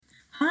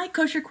Hi,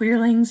 kosher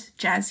queerlings,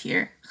 Jazz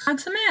here.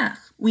 Chag Sameach!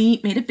 We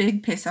made a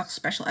big Pesach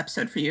special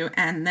episode for you,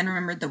 and then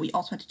remembered that we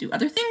also had to do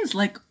other things,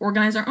 like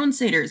organize our own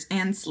seders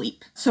and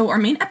sleep. So our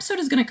main episode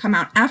is going to come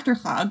out after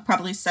Chag,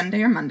 probably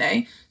Sunday or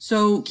Monday,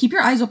 so keep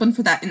your eyes open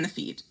for that in the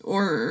feed.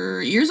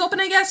 Or ears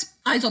open, I guess?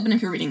 Eyes open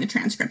if you're reading the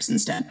transcripts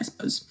instead, I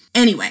suppose.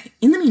 Anyway,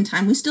 in the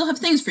meantime, we still have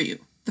things for you.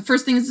 The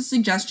first thing is a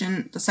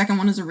suggestion, the second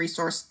one is a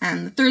resource,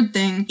 and the third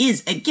thing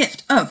is a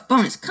gift of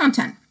bonus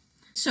content.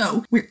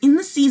 So, we're in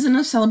the season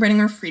of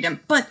celebrating our freedom,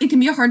 but it can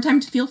be a hard time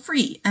to feel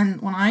free,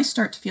 and when I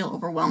start to feel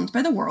overwhelmed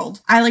by the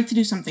world, I like to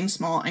do something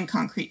small and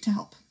concrete to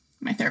help.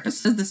 My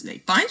therapist says this is a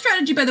fine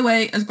strategy, by the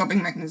way, as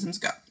coping mechanisms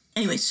go.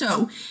 Anyway,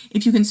 so,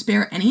 if you can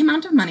spare any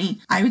amount of money,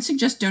 I would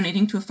suggest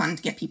donating to a fund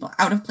to get people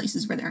out of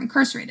places where they're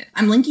incarcerated.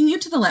 I'm linking you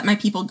to the Let My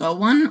People Go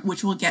one,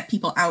 which will get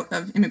people out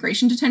of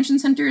immigration detention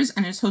centers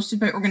and is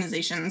hosted by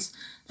organizations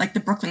like the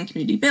Brooklyn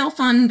Community Bail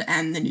Fund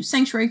and the New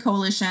Sanctuary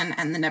Coalition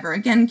and the Never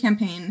Again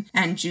campaign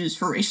and Jews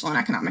for Racial and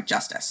Economic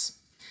Justice.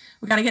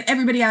 We gotta get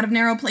everybody out of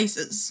narrow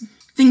places.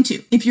 Thing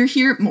 2, if you're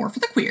here more for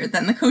the queer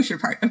than the kosher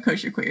part of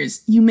Kosher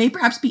Queers, you may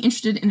perhaps be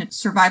interested in a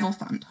survival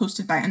fund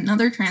hosted by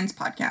another trans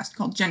podcast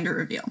called Gender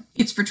Reveal.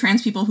 It's for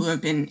trans people who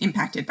have been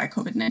impacted by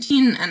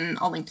COVID-19, and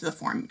I'll link to the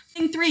forum.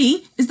 Thing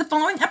 3 is the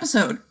following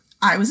episode.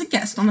 I was a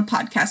guest on the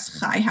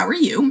podcast Hi, How Are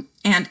You?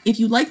 And if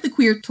you like the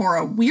queer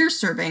Torah we're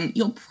serving,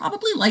 you'll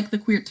probably like the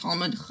queer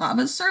Talmud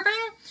Chava's serving.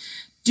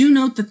 Do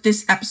note that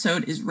this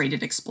episode is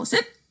rated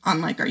explicit,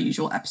 unlike our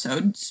usual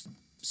episodes.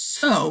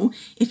 So,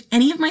 if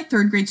any of my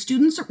third grade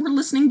students were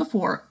listening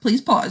before,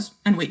 please pause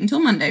and wait until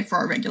Monday for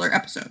our regular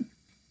episode.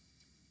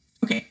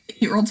 Okay,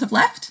 8-year-olds have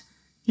left.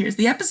 Here's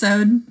the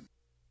episode.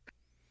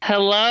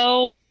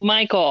 Hello,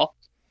 Michael.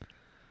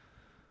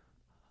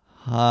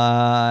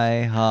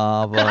 Hi,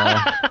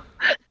 Hava.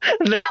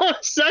 That was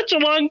such a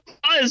long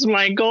pause,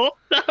 Michael.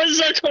 That was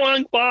such a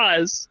long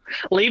pause.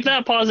 Leave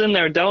that pause in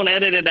there. Don't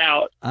edit it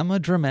out. I'm a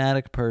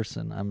dramatic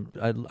person.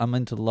 I'm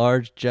into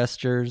large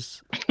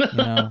gestures, you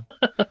know.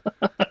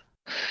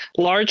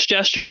 Large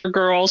gesture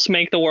girls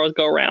make the world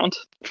go round.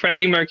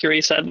 Freddie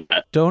Mercury said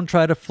that. Don't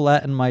try to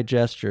flatten my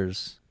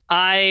gestures.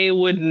 I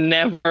would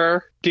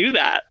never do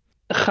that.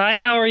 Hi,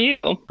 how are you?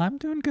 I'm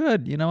doing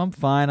good. You know, I'm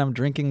fine. I'm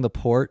drinking the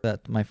port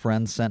that my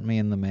friend sent me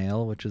in the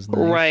mail, which is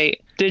nice.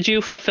 Right. Did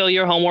you fill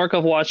your homework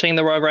of watching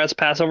the Rugrats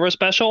Passover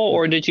special,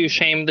 or did you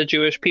shame the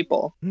Jewish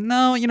people?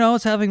 No, you know, I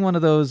was having one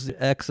of those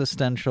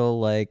existential,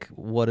 like,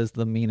 what is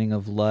the meaning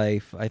of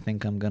life? I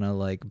think I'm gonna,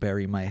 like,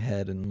 bury my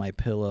head in my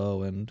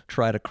pillow and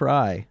try to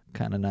cry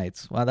kind of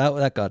nights. Wow,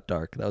 that got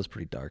dark. That was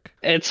pretty dark.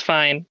 It's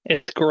fine.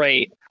 It's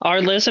great.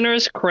 Our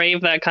listeners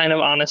crave that kind of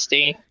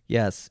honesty.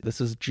 Yes,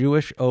 this is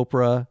Jewish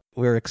Oprah.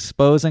 We're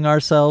exposing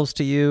ourselves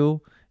to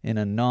you in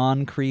a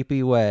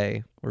non-creepy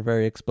way. We're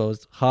very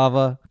exposed.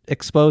 Hava,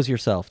 expose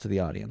yourself to the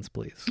audience,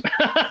 please.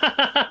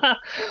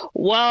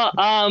 Well,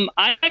 I'm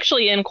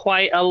actually in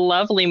quite a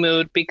lovely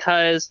mood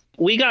because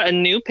we got a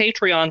new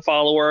Patreon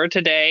follower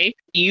today.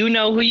 You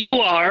know who you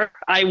are.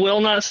 I will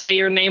not say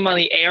your name on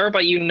the air,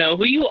 but you know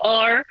who you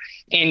are.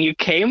 And you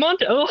came on.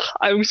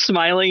 I'm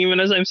smiling even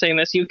as I'm saying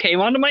this. You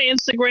came onto my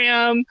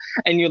Instagram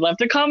and you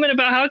left a comment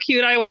about how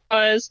cute I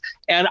was.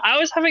 And I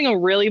was having a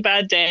really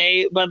bad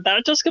day, but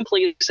that just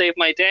completely saved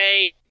my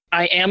day.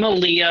 I am a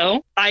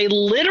Leo. I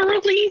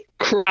literally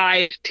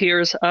cried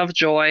tears of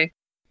joy.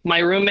 My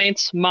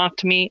roommates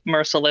mocked me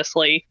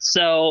mercilessly.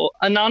 So,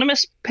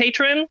 anonymous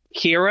patron,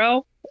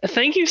 hero,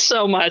 thank you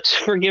so much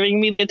for giving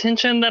me the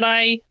attention that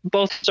I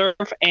both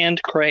deserve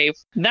and crave.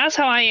 That's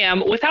how I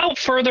am. Without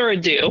further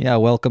ado. Yeah,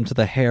 welcome to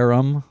the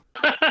harem.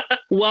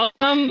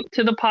 Welcome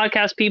to the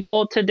podcast,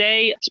 people.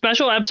 Today,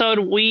 special episode,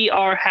 we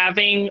are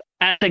having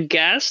as a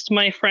guest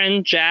my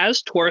friend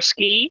Jazz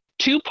Twersky.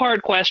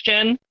 2-part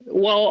question.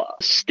 Well,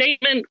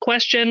 statement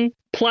question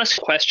plus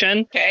question.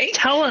 Okay.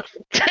 Tell us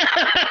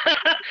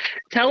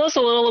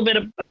a little bit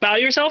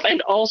about yourself,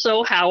 and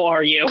also, how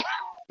are you?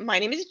 My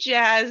name is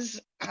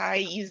Jazz. I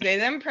use they,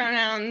 them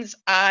pronouns.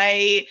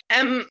 I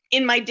am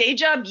in my day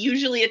job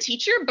usually a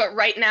teacher, but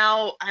right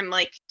now I'm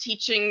like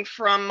teaching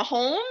from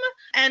home.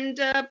 And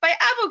by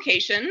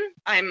avocation,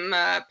 I'm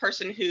a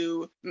person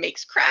who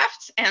makes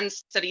crafts and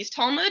studies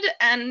Talmud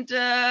and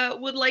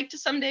would like to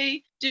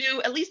someday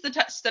do at least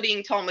the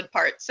studying Talmud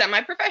part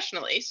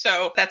semi-professionally.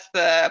 So that's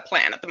the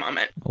plan at the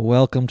moment.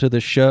 Welcome to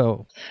the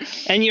show.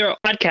 And your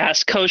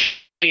podcast, Kosher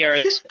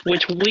Queers,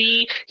 which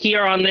we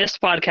here on this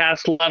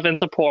podcast love and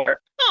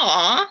support.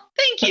 Aw,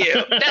 thank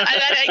you.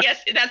 I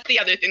guess that's the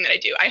other thing that I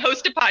do. I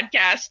host a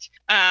podcast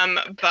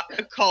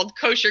called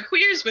Kosher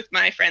Queers with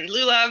my friend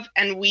Lulav,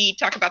 and we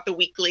talk about the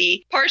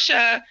weekly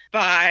Parsha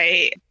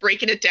by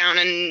breaking it down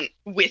and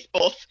with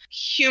both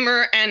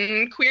humor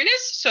and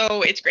queerness,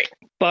 so it's great.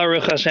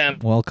 Baruch Hashem.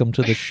 Welcome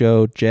to the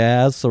show,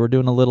 Jazz. So we're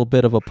doing a little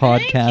bit of a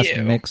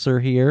podcast mixer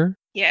here.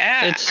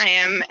 Yeah, I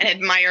am an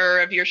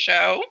admirer of your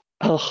show.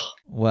 Oh,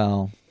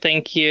 Well,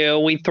 Thank you.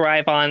 We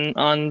thrive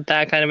on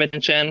that kind of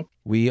attention.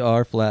 We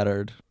are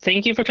flattered.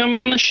 Thank you for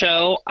coming on the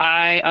show.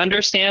 I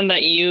understand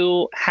that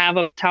you have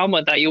a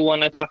Talmud that you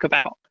want to talk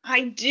about.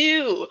 I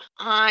do.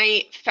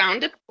 I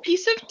found a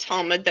piece of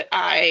Talmud that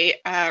I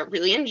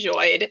really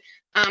enjoyed.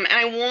 And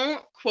I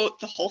won't quote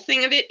the whole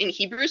thing of it in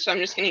Hebrew, so I'm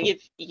just going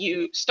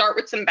to start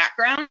with some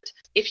background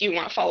if you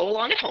want to follow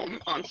along at home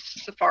on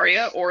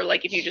Sefaria, or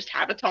like if you just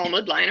have a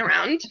Talmud lying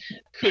around.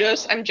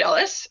 Kudos, I'm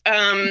jealous.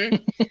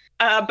 But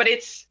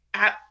it's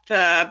at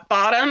the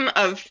bottom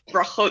of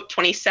Brachot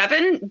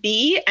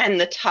 27b and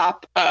the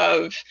top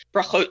of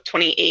Brachot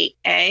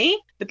 28a.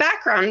 The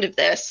background of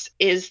this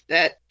is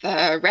that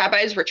the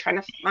rabbis were trying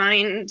to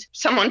find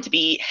someone to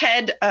be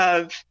head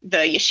of the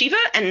yeshiva,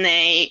 and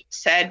they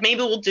said,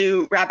 maybe we'll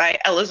do Rabbi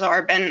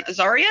Elazar ben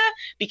Azariah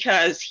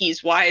because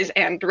he's wise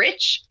and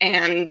rich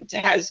and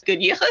has good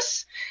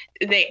yichus.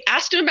 They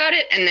asked him about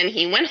it, and then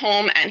he went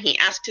home and he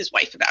asked his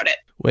wife about it.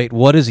 Wait,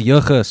 what is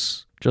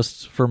yichus?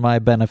 Just for my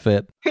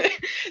benefit.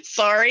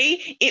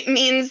 Sorry, it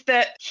means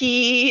that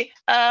he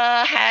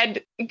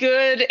had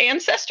good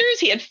ancestors.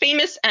 He had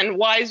famous and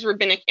wise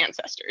rabbinic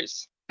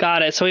ancestors.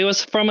 Got it. So he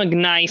was from a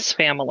nice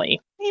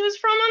family. He was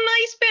from a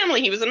nice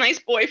family. He was a nice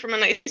boy from a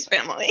nice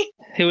family.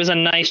 He was a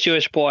nice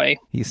Jewish boy.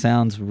 He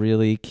sounds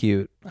really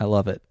cute. I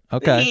love it.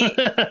 Okay.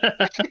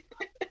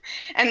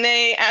 And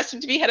they asked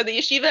him to be head of the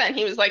yeshiva, and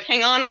he was like,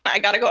 hang on, I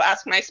gotta go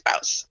ask my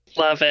spouse.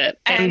 Love it.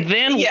 And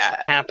then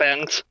what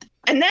happened?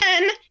 And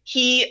then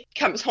he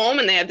comes home,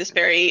 and they have this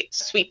very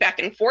sweet back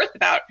and forth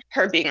about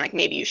her being like,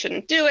 maybe you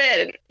shouldn't do it,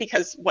 and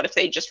because what if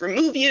they just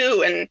remove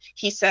you? And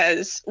he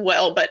says,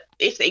 well, but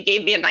if they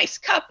gave me a nice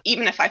cup,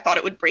 even if I thought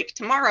it would break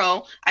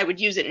tomorrow, I would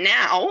use it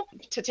now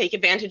to take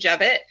advantage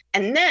of it.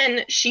 And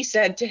then she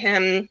said to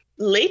him,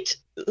 late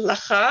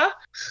lacha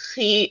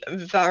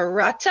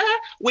chivarata,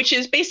 which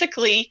is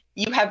basically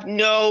you have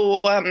no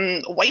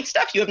white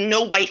stuff, you have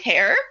no white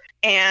hair.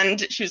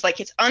 And she was like,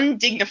 it's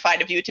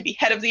undignified of you to be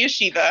head of the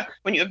yeshiva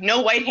when you have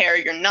no white hair.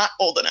 You're not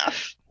old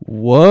enough.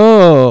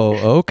 Whoa.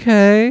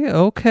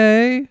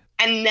 Okay.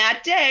 And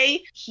that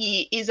day,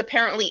 he is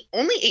apparently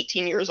only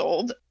 18 years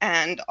old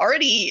and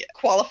already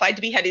qualified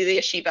to be head of the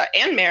yeshiva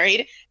and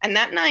married. And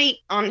that night,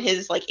 on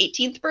his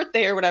 18th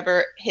birthday or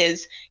whatever,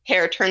 his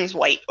hair turns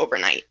white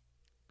overnight.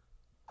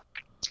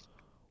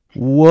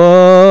 Whoa.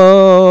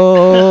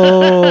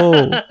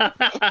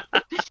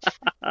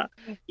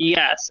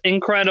 Yes,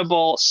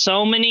 incredible.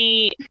 So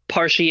many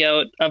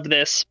parshiot of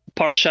this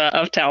parsha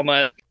of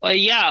Talmud.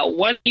 Yeah,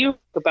 what do you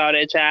think about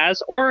it,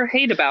 Jazz? Or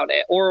hate about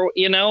it? Or,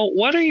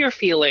 what are your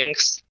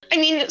feelings? I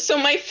mean, so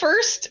my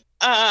first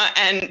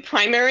and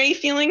primary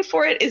feeling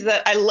for it is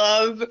that I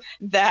love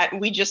that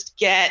we just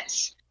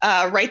get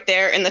right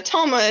there in the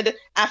Talmud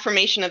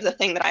affirmation of the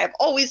thing that I have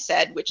always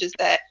said, which is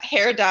that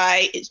hair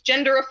dye is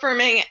gender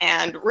affirming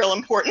and real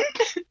important.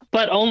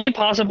 But only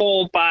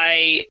possible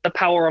by the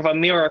power of a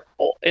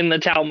miracle in the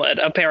Talmud,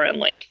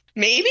 apparently.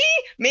 Maybe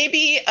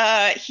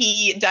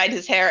he dyed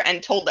his hair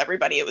and told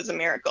everybody it was a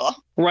miracle.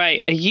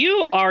 Right.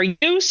 Are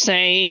you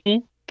saying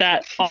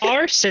that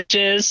our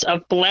sages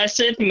of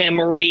blessed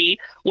memory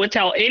would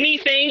tell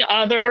anything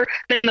other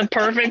than the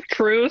perfect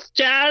truth,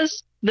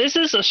 Jazz? This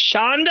is a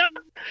Shonda?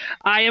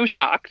 I am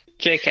shocked.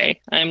 JK,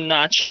 I am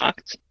not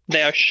shocked.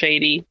 They are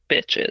shady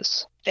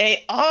bitches.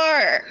 They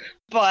are.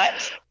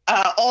 But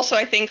also,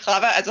 I think,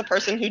 Chava, as a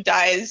person who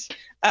dyes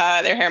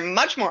their hair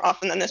much more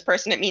often than this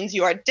person, it means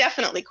you are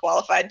definitely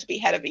qualified to be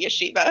head of a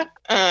yeshiva.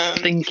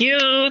 Thank you.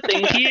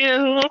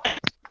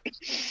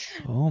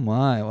 Oh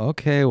my.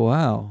 Okay.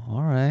 Wow.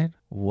 All right.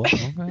 What?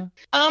 Okay. And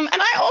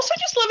I also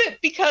just love it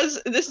because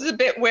this is a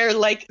bit where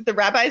the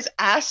rabbis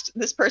asked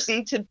this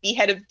person to be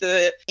head of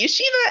the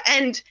yeshiva,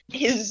 and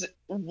his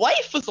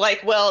wife was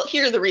like, well,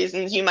 here are the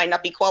reasons you might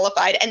not be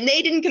qualified. And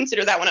they didn't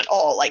consider that one at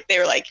all. They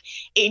were like,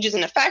 age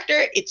isn't a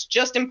factor. It's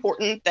just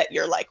important that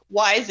you're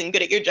wise and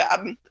good at your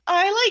job.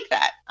 I like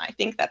that. I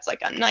think that's a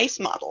nice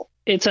model.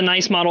 It's a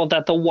nice model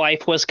that the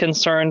wife was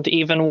concerned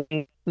even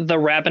when the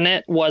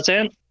rabbinate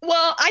wasn't.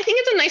 Well, I think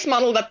it's a nice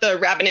model that the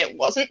rabbinate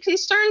wasn't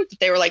concerned. That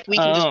they were like, we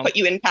can just put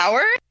you in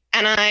power.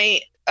 And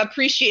I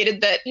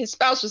appreciated that his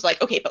spouse was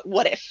like, okay, but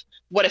what if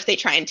they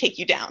try and take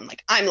you down?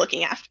 I'm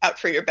looking out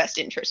for your best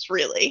interest,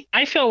 really.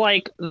 I feel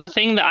like the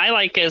thing that I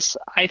like is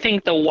I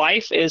think the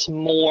wife is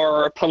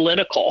more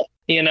political.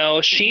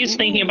 She's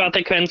thinking about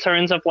the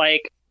concerns of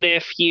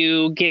if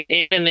you get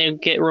in and then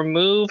get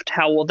removed,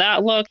 how will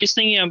that look? She's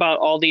thinking about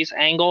all these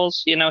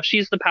angles.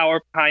 She's the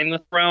power behind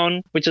the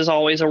throne, which is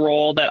always a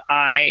role that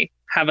I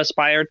have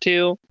aspired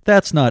to.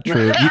 That's not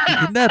true.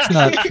 That's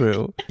not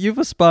true. You've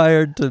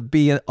aspired to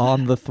be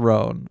on the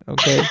throne,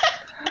 okay?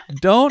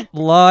 Don't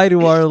lie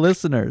to our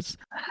listeners.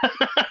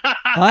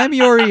 I'm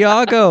your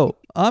Iago,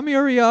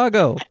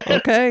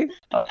 okay?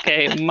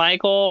 Okay,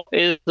 Michael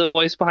is the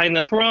voice behind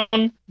the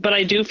throne, but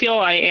I do feel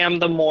I am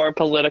the more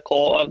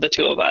political of the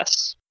two of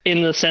us,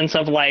 in the sense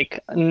of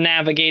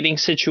navigating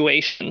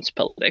situations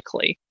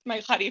politically.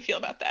 Mike, how do you feel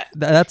about that?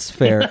 That's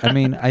fair. I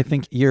mean, I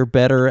think you're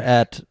better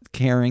at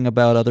caring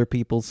about other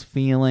people's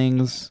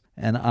feelings,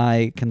 and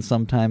I can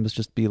sometimes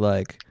just be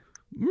like,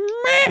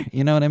 meh.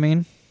 You know what I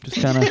mean?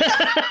 Just kind of.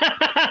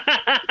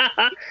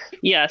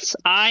 Yes,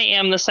 I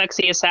am the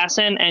sexy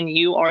assassin, and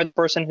you are the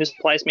person who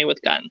supplies me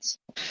with guns.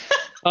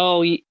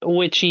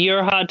 Which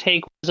your hot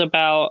take was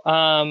about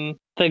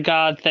the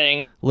God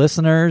thing.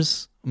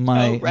 Listeners,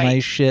 my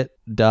right. shit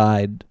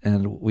died,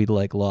 and we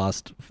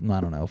lost, I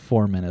don't know,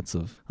 4 minutes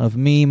of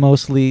me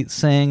mostly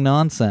saying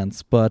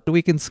nonsense. But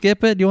we can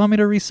skip it. Do you want me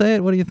to re-say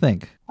it? What do you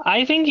think?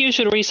 I think you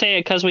should re-say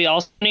it because we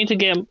also need to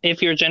get,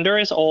 if your gender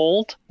is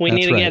old, we That's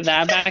need to right. get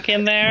that back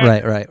in there.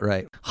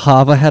 Right.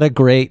 Hava had a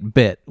great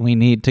bit. We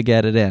need to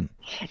get it in.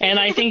 And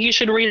I think you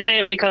should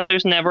re-say it because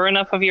there's never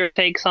enough of your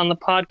takes on the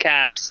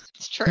podcast.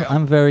 It's true.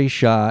 I'm very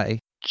shy.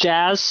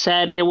 Jazz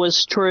said it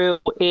was true.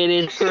 It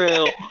is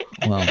true.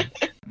 Well,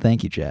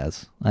 thank you,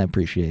 Jazz. I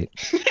appreciate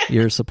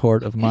your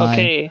support of mine.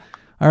 Okay,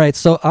 All right,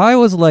 so I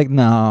was like,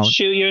 no.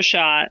 shoot your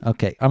shot.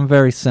 Okay, I'm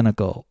very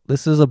cynical.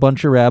 This is a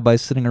bunch of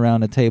rabbis sitting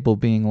around a table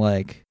being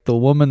like, the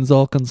woman's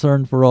all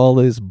concerned for all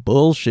these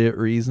bullshit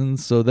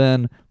reasons, so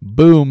then,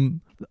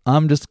 boom,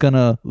 I'm just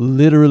gonna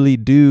literally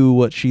do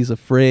what she's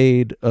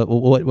afraid,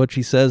 what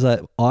she says I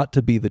ought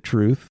to be the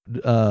truth.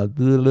 How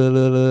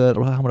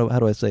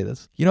do I say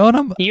this? You know what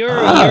I'm... What?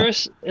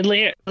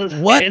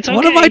 It's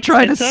What okay. am I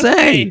trying to It's say?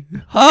 okay.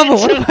 Hava,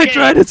 It's what am I okay.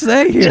 trying to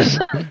say here?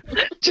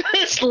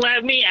 Just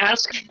let me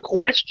ask a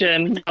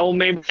question that will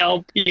maybe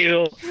help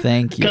you.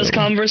 Thank you. Because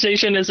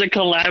conversation is a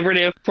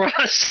collaborative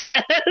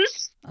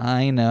process.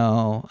 I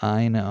know.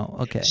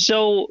 Okay.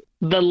 So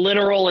the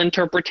literal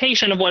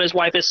interpretation of what his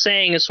wife is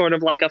saying is sort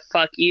of like a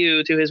fuck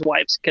you to his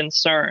wife's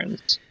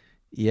concerns.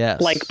 Yes.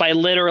 Like by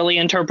literally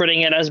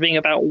interpreting it as being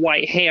about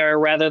white hair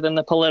rather than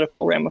the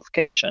political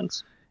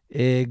ramifications.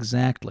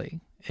 Exactly.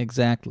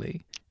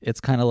 It's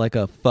kind of like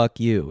a fuck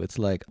you. It's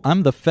like,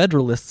 I'm the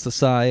Federalist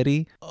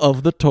Society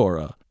of the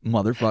Torah.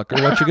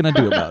 Motherfucker, what you gonna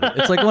do about it?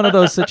 It's like one of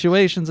those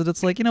situations that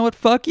it's like, you know what,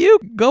 fuck you,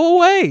 go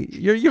away.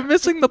 You're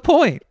missing the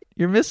point.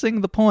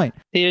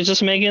 You're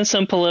just making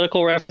some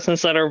political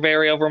references that are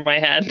very over my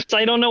head.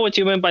 I don't know what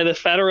you meant by the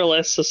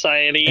Federalist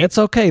Society. It's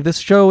okay. This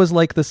show is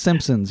like The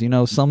Simpsons. You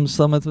know, some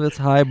of it's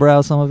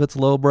highbrow, some of it's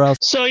lowbrow.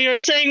 So you're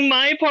saying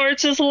my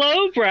parts is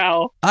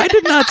lowbrow? I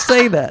did not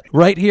say that.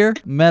 Right here,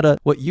 meta,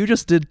 what you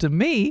just did to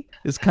me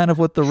is kind of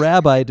what the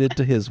rabbi did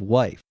to his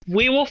wife.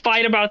 We will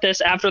fight about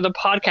this after the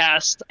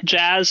podcast.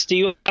 Jazz, do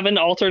you have an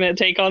alternate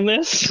take on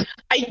this?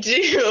 I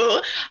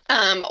do.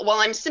 While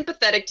I'm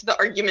sympathetic to the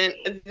argument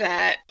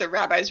that the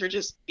rabbis were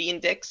just being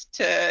dicks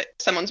to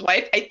someone's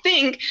wife, I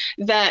think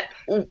that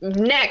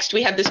next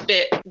we have this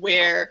bit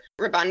where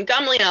Rabban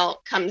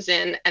Gamliel comes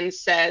in and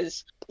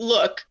says,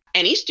 look,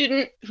 any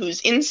student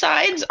whose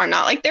insides are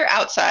not like their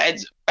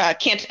outsides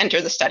can't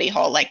enter the study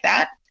hall like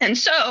that. And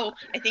so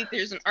I think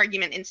there's an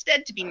argument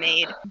instead to be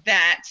made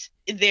that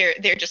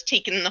they're just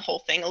taking the whole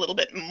thing a little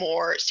bit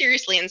more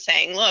seriously and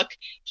saying, look,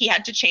 he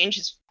had to change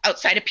his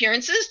outside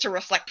appearances to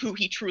reflect who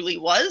he truly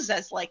was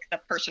as like the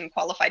person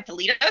qualified to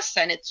lead us.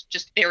 And it's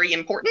just very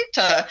important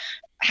to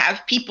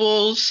have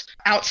people's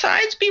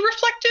outsides be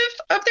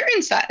reflective of their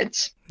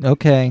insides.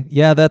 Okay.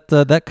 Yeah,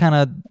 that kind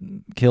of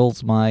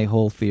kills my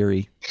whole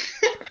theory.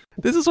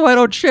 This is why I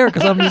don't share,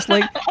 because I'm just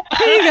like,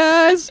 hey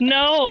guys,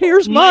 No.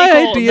 here's my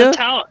Michael,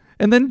 idea.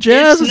 And then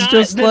Jazz It's is not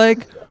just the-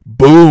 like,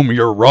 boom,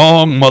 you're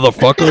wrong,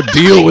 motherfucker,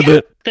 deal with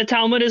it. The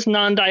Talmud is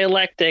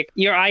non-dialectic.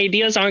 Your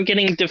ideas aren't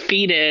getting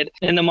defeated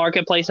in the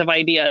marketplace of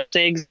ideas.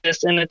 They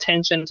exist in a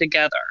tension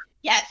together.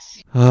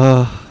 Yes.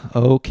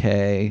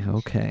 Okay. All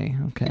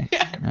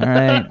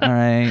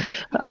right.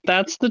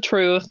 That's the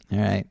truth. All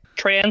right.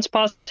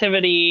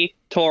 Transpositivity,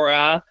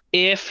 Torah.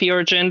 If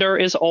your gender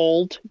is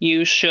old,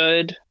 you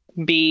should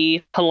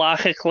be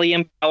halachically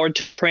empowered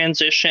to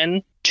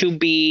transition to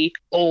be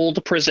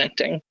old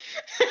presenting.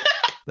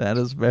 That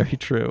is very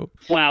true.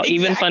 Wow,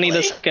 even funny the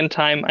Exactly. second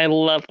time. I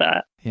love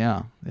that.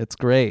 Yeah, it's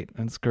great.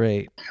 It's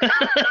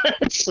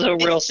So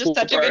real It's just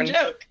such a good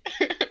joke.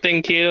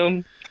 Thank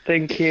you.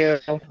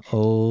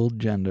 Old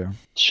gender.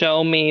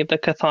 Show me the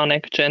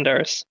chthonic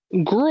genders.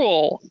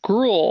 Gruel.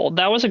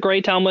 That was a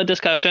great Talmud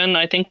discussion.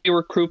 I think we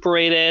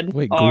recuperated.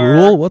 Wait,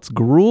 gruel? What's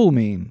gruel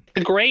mean?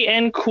 Great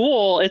and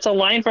cool. It's a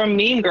line from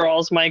Mean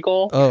Girls,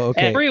 Michael. Oh,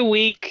 okay. Every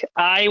week,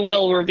 I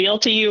will reveal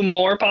to you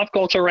more pop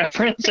culture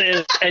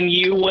references, and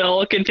you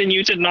will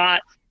continue to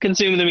not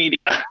consume the media.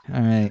 All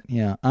right,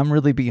 yeah. I'm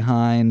really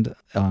behind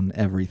on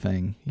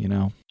everything, you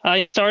know?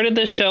 I started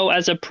this show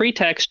as a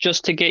pretext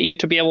just to get you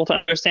to be able to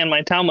understand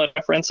my Talmud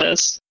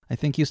references. I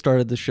think you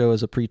started the show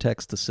as a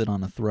pretext to sit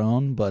on a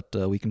throne, but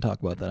we can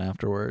talk about that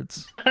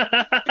afterwards.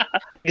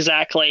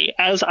 Exactly,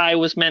 as I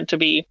was meant to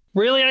be.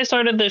 Really, I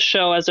started this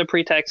show as a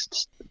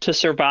pretext to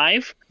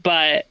survive,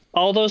 but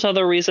all those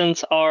other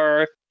reasons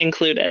are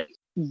included.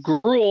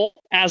 Gruel,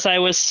 as I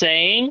was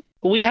saying,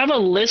 we have a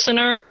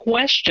listener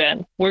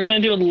question. We're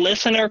going to do a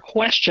listener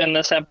question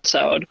this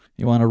episode.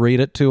 You want to read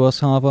it to us,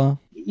 Hava?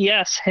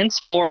 Yes,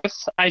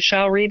 henceforth I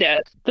shall read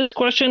it. This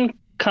question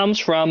comes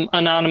from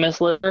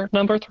anonymous listener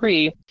number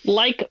 3.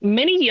 Like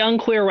many young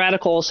queer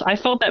radicals, I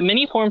felt that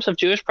many forms of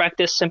Jewish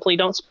practice simply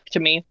don't speak to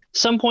me.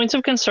 Some points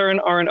of concern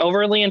are an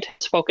overly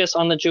intense focus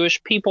on the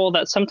Jewish people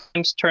that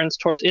sometimes turns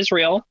towards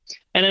Israel,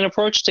 and an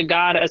approach to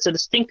God as a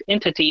distinct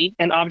entity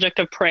and object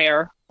of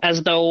prayer,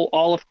 as though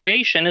all of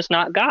creation is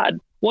not God.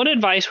 What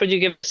advice would you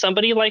give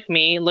somebody like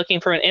me looking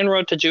for an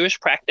inroad to Jewish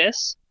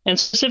practice, and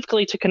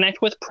specifically to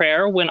connect with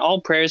prayer when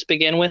all prayers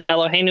begin with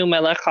Eloheinu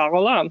melech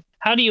haolam?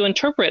 How do you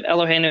interpret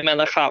Eloheinu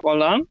melech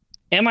haolam?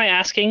 Am I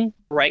asking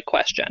the right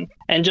question?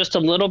 And just a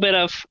little bit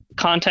of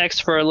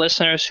context for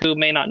listeners who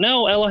may not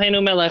know,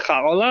 Eloheinu melech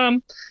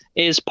haolam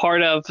is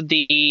part of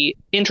the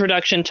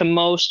introduction to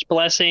most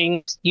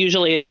blessings,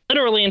 usually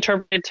literally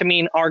interpreted to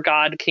mean our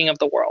God, King of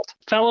the world.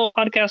 Fellow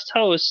podcast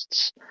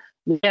hosts,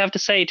 what do you have to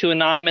say to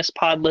Anonymous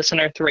Pod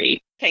Listener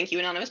 3? Thank you,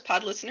 Anonymous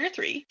Pod Listener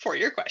 3, for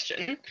your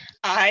question.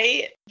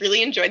 I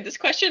really enjoyed this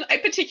question. I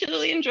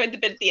particularly enjoyed the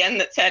bit at the end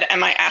that said,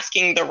 am I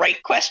asking the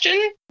right question?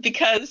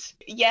 Because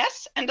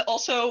yes, and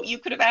also you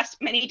could have asked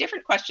many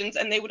different questions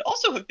and they would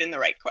also have been the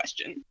right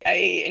question.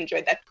 I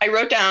enjoyed that. I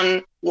wrote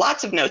down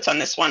lots of notes on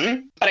this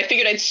one, but I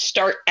figured I'd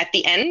start at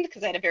the end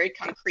because I had a very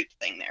concrete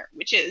thing there,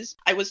 which is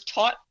I was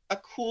taught a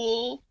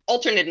cool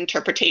alternate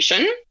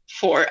interpretation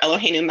for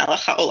Eloheinu melech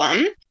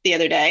haolam the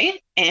other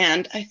day,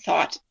 and I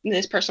thought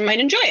this person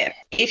might enjoy it.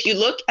 If you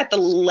look at the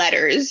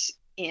letters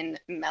in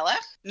Melech,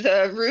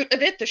 the root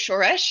of it, the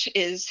shoresh,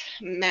 is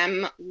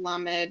mem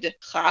lamed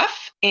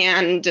chaf,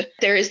 and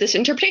there is this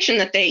interpretation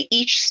that they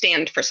each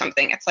stand for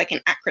something. It's like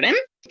an acronym,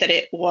 that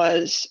it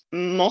was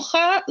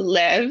mocha,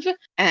 lev,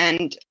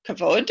 and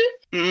kavod,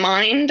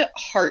 mind,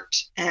 heart,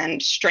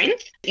 and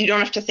strength. You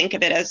don't have to think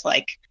of it as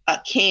like a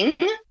king,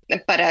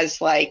 but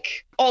as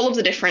like all of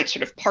the different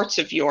sort of parts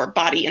of your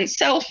body and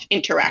self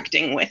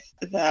interacting with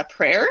the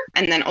prayer.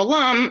 And then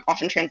olam,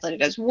 often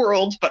translated as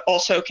world, but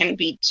also can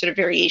be sort of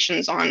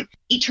variations on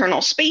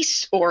eternal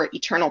space or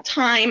eternal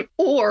time,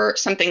 or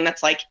something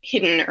that's like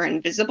hidden or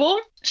invisible.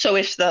 So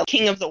if the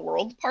king of the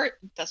world part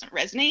doesn't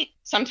resonate,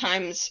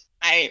 sometimes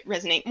I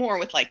resonate more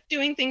with like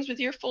doing things with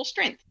your full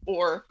strength,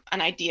 or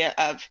an idea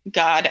of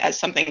God as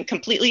something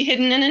completely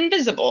hidden and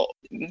invisible.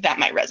 That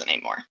might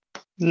resonate more.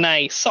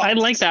 Nice. I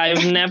like that.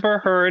 I've never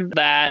heard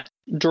that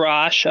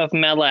drash of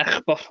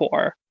Melech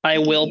before. I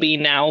will be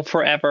now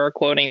forever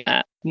quoting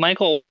that.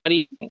 Michael, what do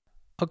you think?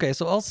 Okay,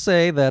 so I'll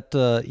say that,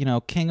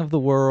 king of the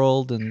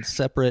world and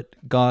separate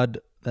God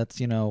that's,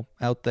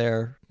 out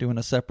there doing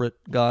a separate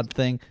God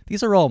thing.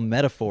 These are all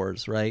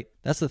metaphors, right?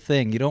 That's the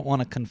thing. You don't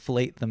want to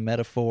conflate the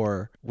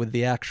metaphor with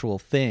the actual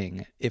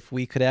thing. If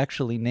we could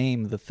actually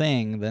name the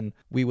thing, then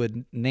we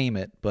would name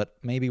it. But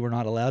maybe we're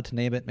not allowed to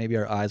name it. Maybe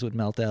our eyes would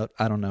melt out.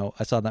 I don't know.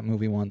 I saw that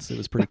movie once. It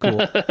was pretty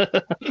cool.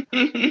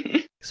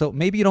 So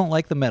maybe you don't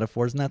like the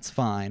metaphors, and that's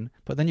fine.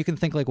 But then you can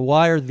think, like,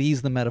 why are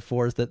these the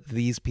metaphors that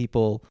these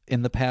people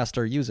in the past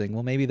are using?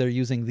 Well, maybe they're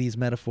using these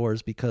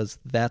metaphors because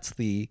that's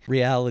the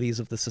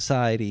realities of the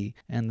society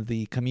and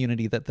the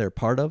community that they're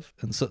part of.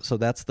 And so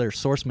that's their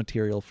source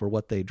material for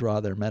what they draw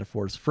their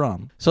metaphors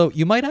from. So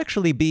you might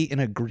actually be in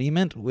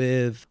agreement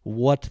with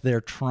what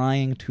they're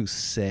trying to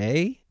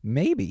say.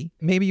 Maybe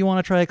you want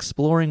to try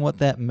exploring what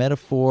that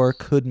metaphor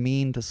could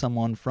mean to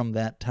someone from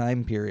that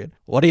time period.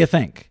 What do you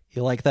think?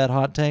 You like that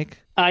hot take?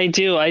 I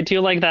do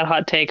like that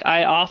hot take.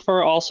 I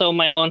offer also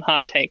my own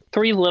hot take.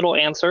 3 little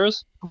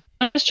answers.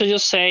 One is to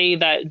just say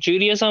that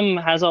Judaism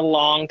has a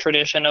long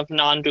tradition of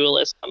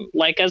non-dualism.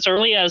 Like as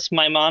early as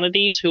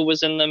Maimonides, who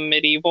was in the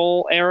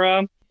medieval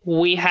era,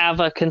 we have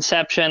a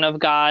conception of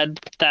God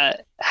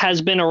that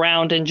has been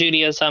around in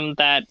Judaism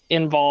that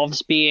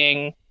involves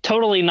being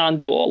totally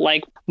non-dual.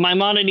 Like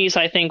Maimonides,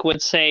 I think,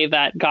 would say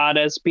that God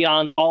is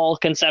beyond all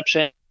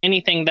conception.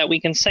 Anything that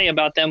we can say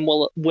about them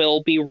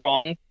will be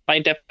wrong by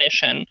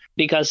definition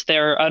because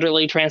they're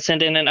utterly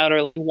transcendent and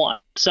utterly one.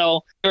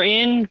 So you're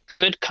in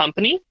good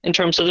company in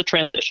terms of the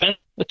tradition,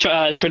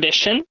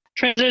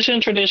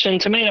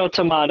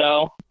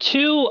 tomato.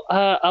 2,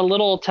 a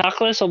little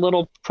tachlis, a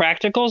little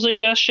practical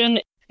suggestion.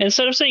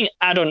 Instead of saying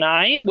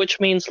Adonai, which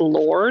means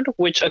Lord,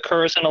 which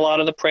occurs in a lot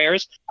of the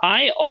prayers,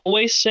 I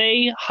always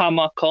say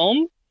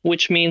Hamakom,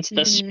 which means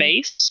the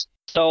space.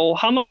 So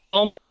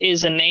Hamakom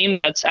is a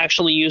name that's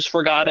actually used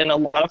for God in a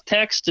lot of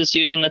texts. It's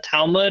used in the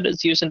Talmud.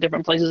 It's used in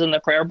different places in the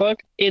prayer book.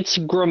 It's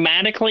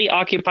grammatically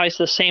occupies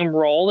the same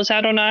role as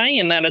Adonai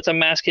in that it's a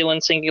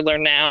masculine singular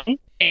noun.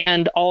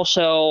 And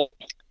also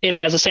it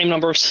has the same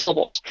number of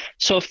syllables.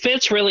 So it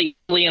fits really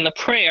easily in the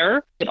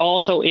prayer. It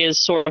also is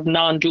sort of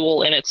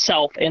non-dual in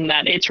itself in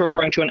that it's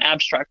referring to an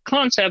abstract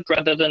concept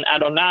rather than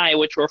Adonai,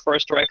 which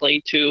refers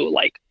directly to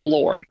like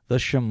Lord. The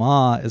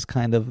Shema is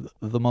kind of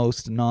the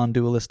most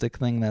non-dualistic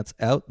thing that's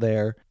out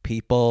there,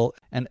 people.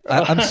 And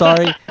I'm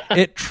sorry,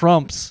 it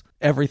trumps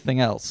everything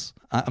else.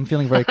 I'm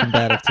feeling very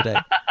combative today.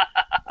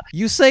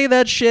 You say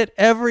that shit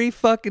every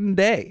fucking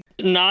day.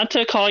 Not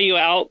to call you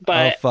out,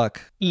 but oh, fuck.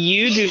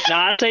 You do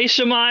not say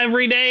Shema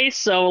every day,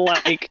 so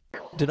like...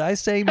 Did I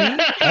say me?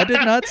 I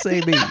did not say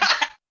me.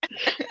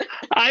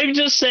 I'm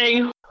just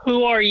saying,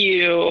 Who are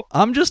you?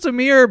 I'm just a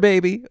mirror,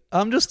 baby.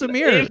 I'm just a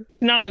mirror. If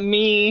not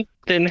me,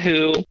 then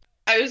who?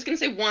 I was going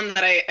to say one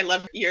that I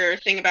love your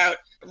thing about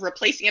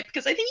replacing it,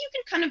 because I think you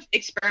can kind of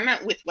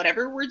experiment with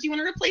whatever words you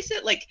want to replace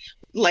it.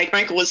 Like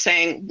Michael was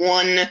saying,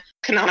 one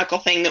canonical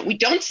thing that we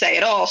don't say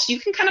at all. So you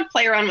can kind of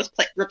play around with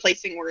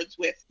replacing words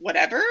with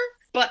whatever.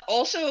 But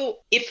also,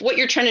 if what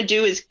you're trying to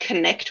do is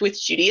connect with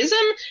Judaism,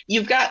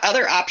 you've got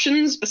other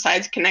options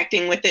besides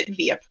connecting with it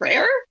via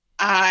prayer.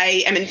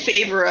 I am in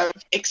favor of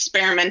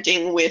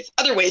experimenting with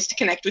other ways to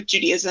connect with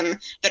Judaism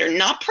that are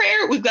not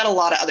prayer. We've got a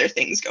lot of other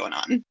things going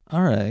on.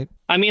 All right.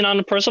 I mean, on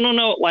a personal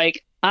note,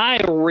 like,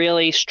 I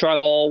really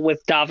struggle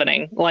with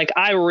davening. Like,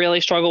 I really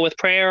struggle with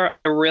prayer.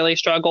 I really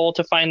struggle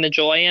to find the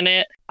joy in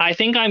it. I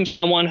think I'm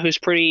someone who's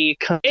pretty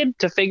committed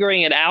to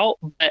figuring it out,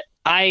 but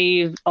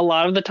I, a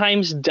lot of the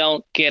times,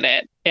 don't get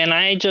it. And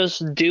I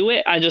just do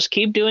it. I just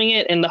keep doing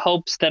it in the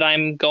hopes that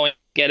I'm going to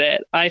get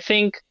it. I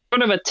think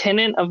sort of a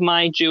tenet of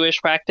my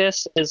Jewish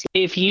practice is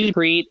if you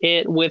treat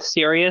it with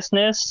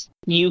seriousness,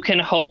 you can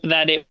hope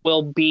that it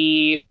will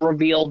be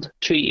revealed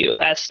to you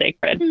as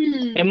sacred.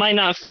 It might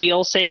not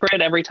feel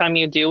sacred every time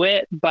you do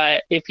it,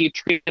 but if you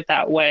treat it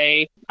that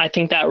way, I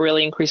think that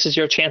really increases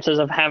your chances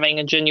of having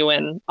a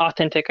genuine,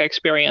 authentic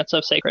experience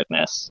of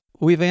sacredness.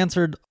 We've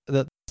answered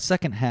the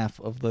second half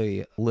of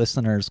the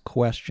listener's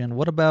question.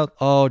 What about,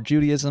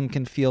 Judaism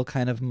can feel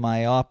kind of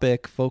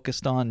myopic,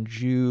 focused on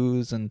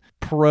Jews and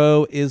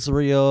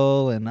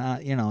pro-Israel and,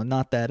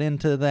 not that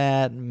into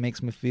that,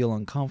 makes me feel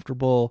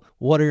uncomfortable.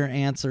 What are your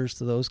answers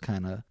to those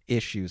kind of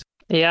issues?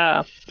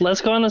 Yeah, let's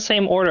go in the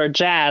same order.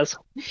 Jazz.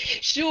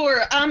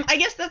 Sure. I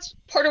guess that's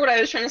part of what I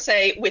was trying to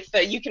say with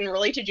you can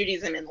relate to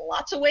Judaism in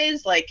lots of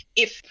ways. Like,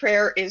 if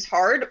prayer is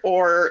hard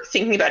or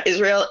thinking about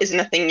Israel isn't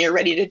a thing you're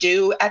ready to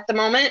do at the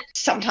moment,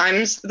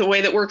 sometimes the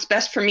way that works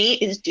best for me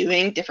is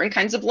doing different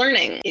kinds of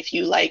learning. If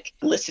you like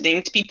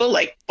listening to people,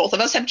 like both of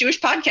us have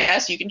Jewish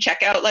podcasts, you can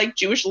check out like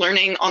Jewish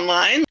learning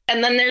online.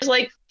 And then there's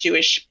like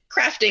Jewish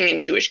crafting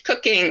and Jewish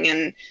cooking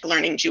and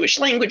learning Jewish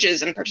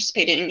languages and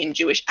participating in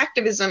Jewish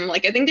activism.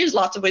 Like, I think there's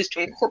lots of ways to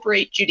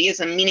incorporate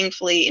Judaism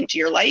meaningfully into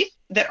your life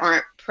that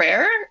aren't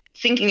prayer.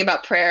 Thinking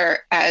about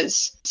prayer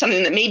as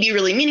something that may be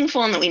really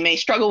meaningful and that we may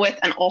struggle with.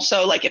 And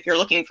also, like, if you're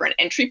looking for an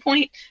entry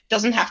point,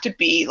 doesn't have to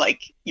be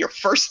like your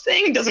first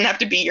thing, doesn't have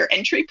to be your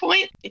entry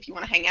point. If you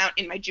want to hang out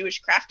in my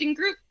Jewish crafting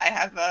group, I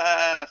have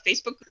a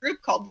Facebook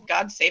group called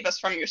God Save Us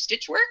from Your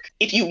Stitch Work.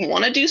 If you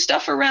want to do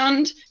stuff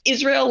around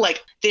Israel,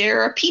 like,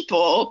 there are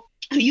people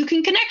who you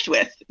can connect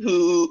with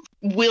who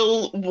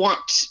will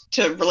want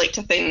to relate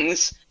to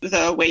things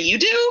the way you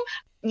do.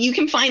 You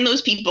can find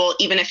those people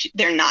even if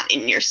they're not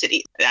in your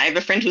city. I have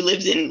a friend who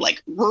lives in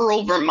like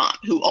rural Vermont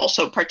who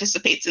also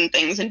participates in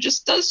things and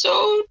just does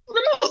so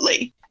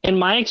remotely. In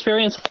my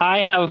experience,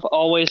 I have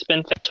always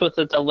been faced with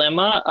the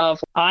dilemma of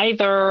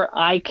either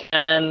I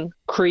can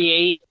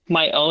create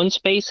my own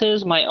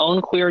spaces, my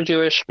own queer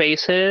Jewish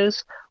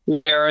spaces,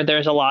 where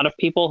there's a lot of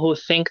people who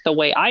think the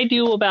way I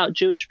do about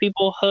Jewish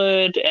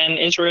peoplehood and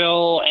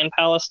Israel and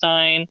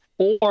Palestine,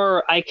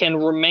 or I can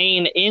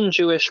remain in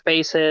Jewish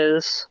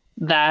spaces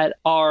that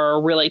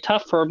are really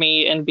tough for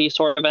me and be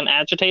sort of an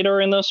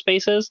agitator in those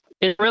spaces.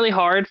 It's really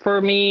hard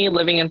for me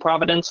living in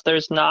Providence.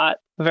 There's not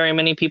very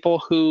many people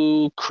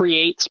who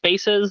create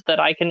spaces that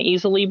I can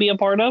easily be a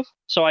part of.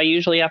 So I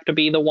usually have to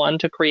be the one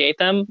to create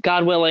them.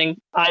 God willing,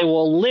 I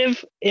will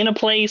live in a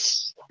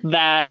place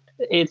that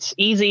it's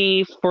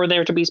easy for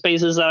there to be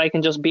spaces that I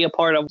can just be a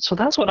part of. So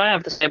that's what I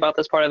have to say about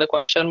this part of the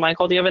question.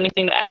 Michael, do you have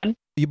anything to add?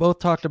 You both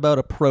talked about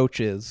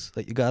approaches,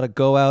 that you got to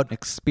go out and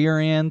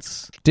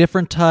experience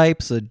different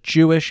types of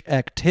Jewish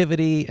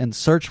activity and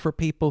search for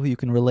people who you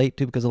can relate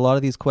to, because a lot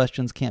of these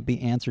questions can't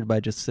be answered by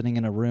just sitting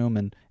in a room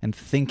and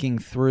thinking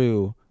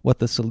through what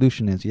the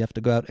solution is. You have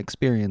to go out and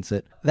experience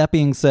it. That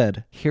being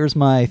said, here's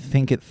my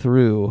think it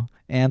through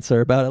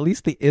answer about at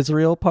least the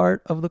Israel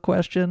part of the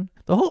question.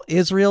 The whole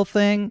Israel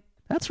thing,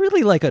 that's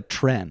really like a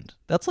trend.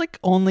 That's like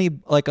only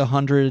like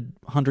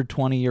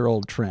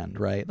 120-year-old trend,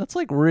 right? That's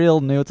like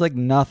real new. It's like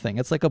nothing.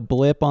 It's like a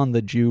blip on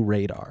the Jew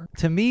radar.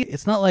 To me,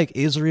 it's not like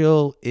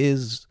Israel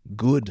is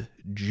good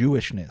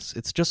Jewishness.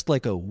 It's just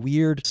like a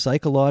weird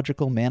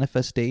psychological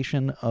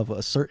manifestation of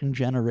a certain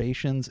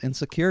generation's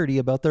insecurity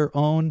about their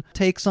own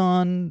takes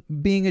on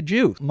being a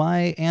Jew.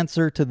 My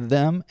answer to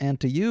them and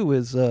to you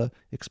is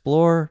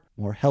explore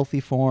more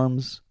healthy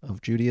forms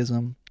of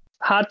Judaism.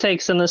 Hot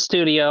takes in the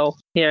studio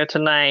here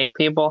tonight,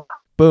 people.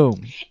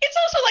 Boom. It's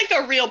also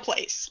like a real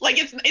place. Like,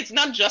 it's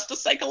not just a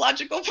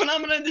psychological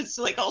phenomenon. It's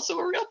like also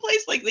a real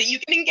place, like that you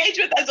can engage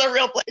with as a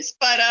real place.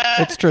 But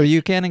it's true.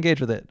 You can engage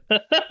with it.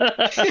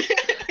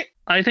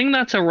 I think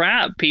that's a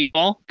wrap,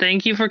 people.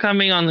 Thank you for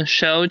coming on the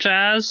show,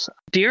 Jazz.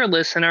 Dear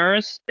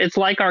listeners, it's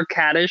like our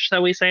caddish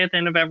that we say at the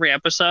end of every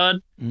episode.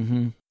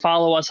 Mm-hmm.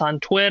 Follow us on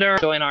Twitter,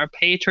 join our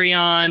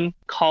Patreon,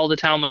 call the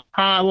Talmud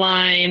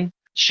hotline,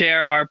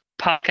 share our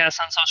podcast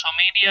on social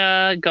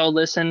media, go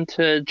listen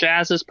to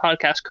Jazz's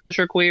podcast,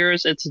 Kosher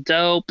Queers. It's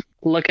dope.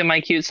 Look at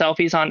my cute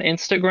selfies on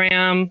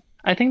Instagram.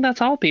 I think that's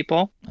all,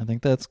 people. I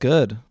think that's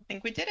good. I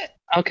think we did it.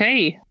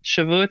 Okay,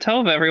 Shavua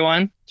Tov,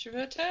 everyone.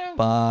 Shavua Tov.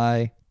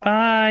 Bye.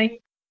 Bye.